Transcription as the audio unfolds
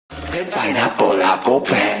pineapple, apple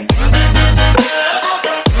pen.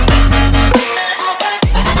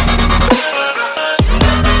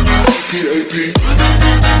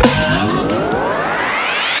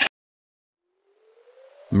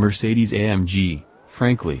 Mercedes AMG,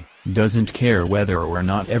 frankly, doesn't care whether or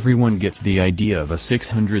not everyone gets the idea of a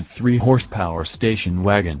 603 horsepower station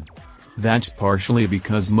wagon. That's partially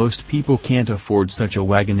because most people can't afford such a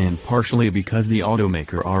wagon and partially because the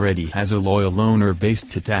automaker already has a loyal owner base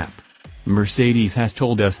to tap. Mercedes has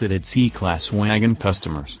told us that its C-Class wagon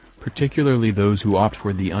customers, particularly those who opt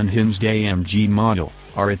for the unhinged AMG model,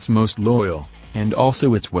 are its most loyal, and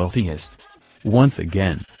also its wealthiest. Once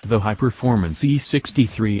again, the high-performance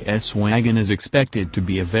E63 S wagon is expected to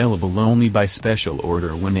be available only by special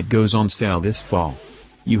order when it goes on sale this fall.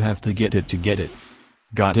 You have to get it to get it.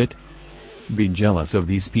 Got it? Be jealous of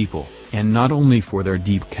these people, and not only for their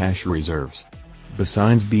deep cash reserves.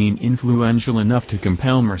 Besides being influential enough to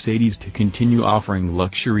compel Mercedes to continue offering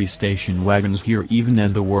luxury station wagons here even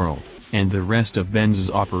as the world, and the rest of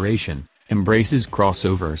Benz's operation, embraces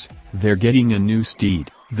crossovers, they're getting a new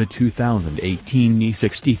steed, the 2018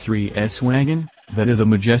 E63 S wagon, that is a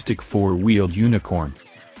majestic four-wheeled unicorn.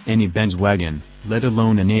 Any Benz wagon, let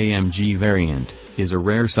alone an AMG variant, is a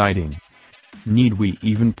rare sighting. Need we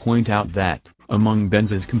even point out that, among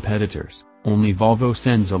Benz's competitors, only Volvo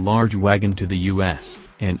sends a large wagon to the US,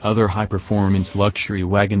 and other high-performance luxury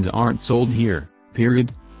wagons aren't sold here,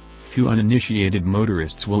 period. Few uninitiated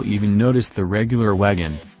motorists will even notice the regular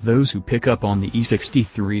wagon. Those who pick up on the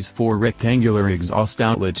E63's four rectangular exhaust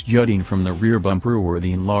outlets jutting from the rear bumper or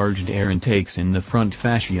the enlarged air intakes in the front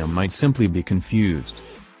fascia might simply be confused.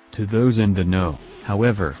 To those in the know,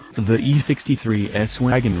 however, the E63 S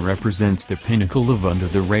wagon represents the pinnacle of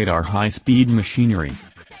under-the-radar high-speed machinery.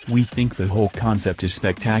 We think the whole concept is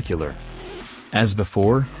spectacular. As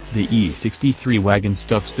before, the E63 wagon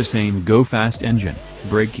stuffs the same go-fast engine,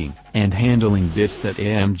 braking, and handling bits that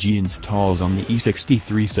AMG installs on the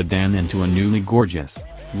E63 sedan into a newly gorgeous,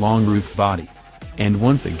 long-roof body. And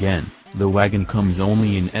once again, the wagon comes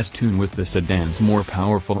only in S-tune with the sedan's more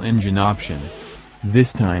powerful engine option.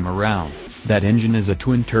 This time around, that engine is a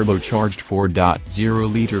twin-turbocharged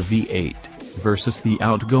 4.0-liter V8, versus the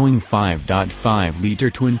outgoing 5.5-liter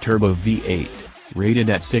twin-turbo V8. Rated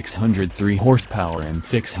at 603 horsepower and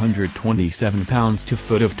 627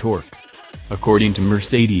 pounds-to-foot of torque. According to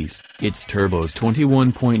Mercedes, its turbo's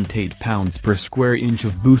 21.8 pounds per square inch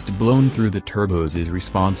of boost blown through the turbos is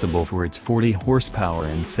responsible for its 40 horsepower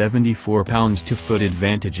and 74 pounds-to-foot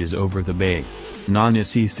advantages over the base,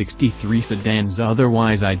 non-E63 sedan's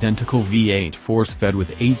otherwise identical V8 force-fed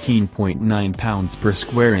with 18.9 pounds per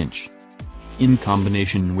square inch. In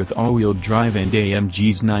combination with all-wheel drive and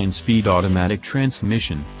AMG's 9-speed automatic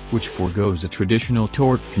transmission, which forgoes a traditional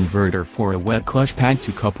torque converter for a wet clutch pad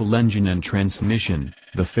to couple engine and transmission,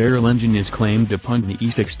 the feral engine is claimed to punt the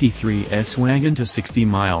E63 S wagon to 60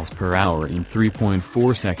 miles per hour in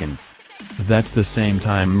 3.4 seconds. That's the same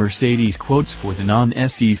time Mercedes quotes for the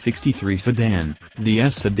non-E63 sedan. The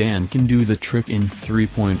S sedan can do the trick in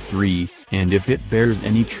 3.3, and if it bears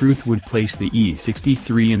any truth would place the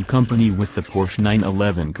E63 in company with the Porsche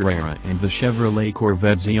 911 Carrera and the Chevrolet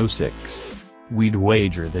Corvette Z06. We'd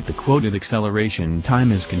wager that the quoted acceleration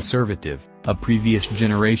time is conservative. A previous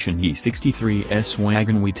generation E63 S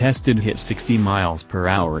wagon we tested hit 60 miles per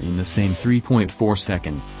hour in the same 3.4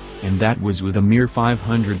 seconds, and that was with a mere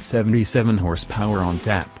 577 horsepower on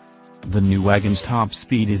tap. The new wagon's top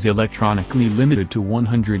speed is electronically limited to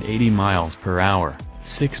 180 miles per hour,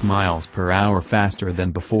 6 miles per hour faster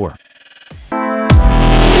than before.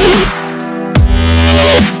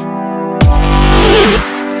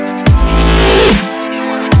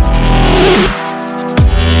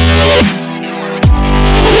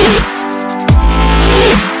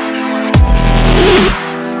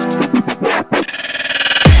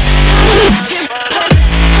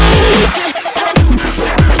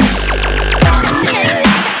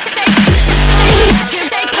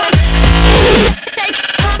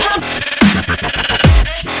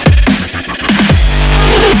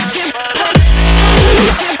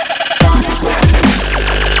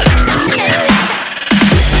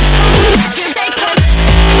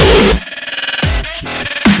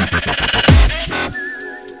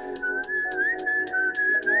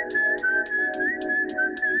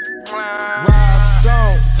 Rob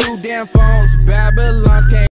Stone, 2 damn phones, Babylon's came.